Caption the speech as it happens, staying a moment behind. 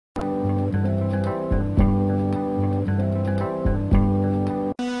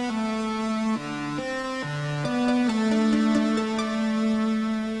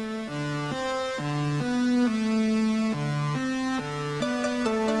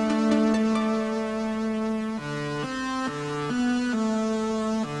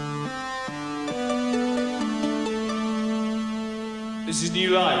This is the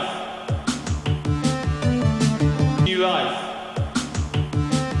life. The life.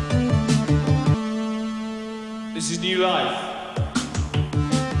 This is the life.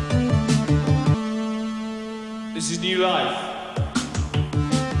 This is the life.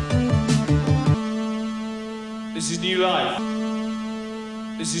 This is the life.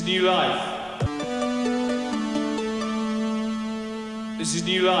 This is the life. This is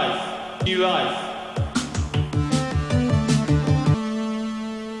the life. The life.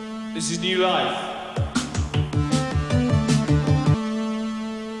 This is the life.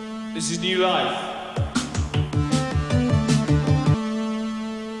 This is the life.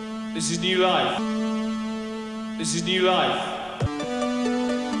 This is the life. This is the life.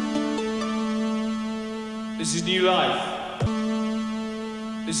 This is the life.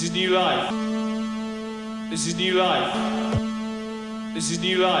 This is the life. This is the life. This is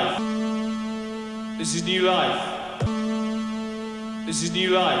the life. This is the life. This is the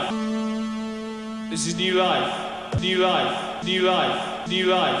life. This is the life. The life. The life. The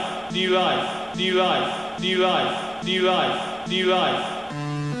life. The life. The life. The life. The life. The life.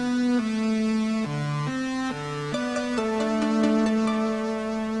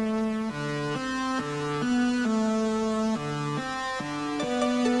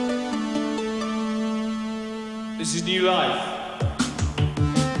 This is the life.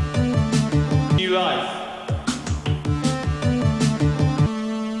 The life.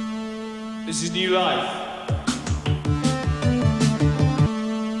 This is the life.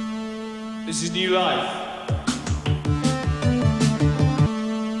 This is the life.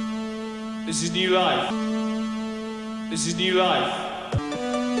 This is the life. This is the life.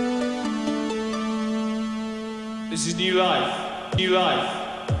 This is the life. The life.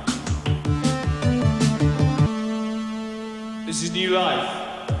 This is the life.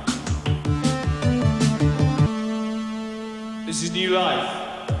 This is the life.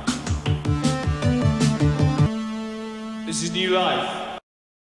 This is the life.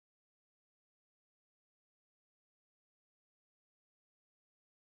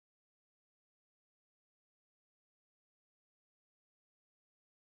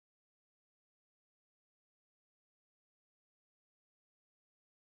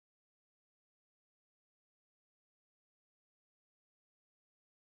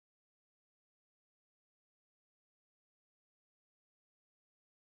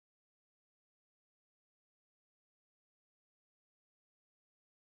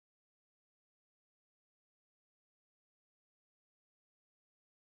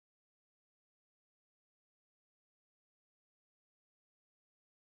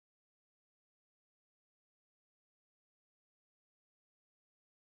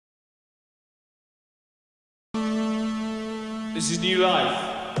 This is the life.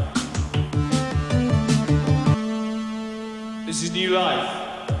 This is the life.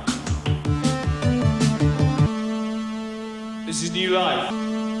 This is the life.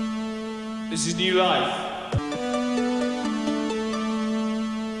 This is the life.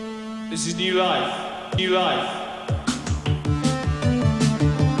 This is the life. The life.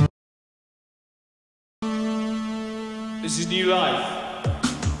 This is the life.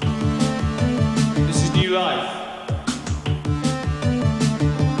 This is the life.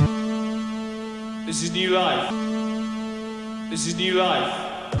 This is the life. This is the life.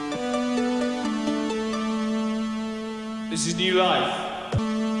 This is the life.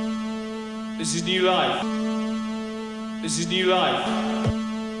 This is the life. This is the life.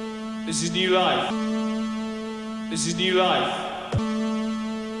 This is the life. This is the life.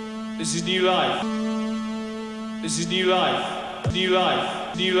 This is the life. This is the life. The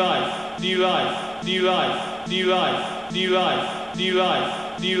life. The life. The life. The life. The life. The life. The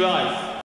life. The life.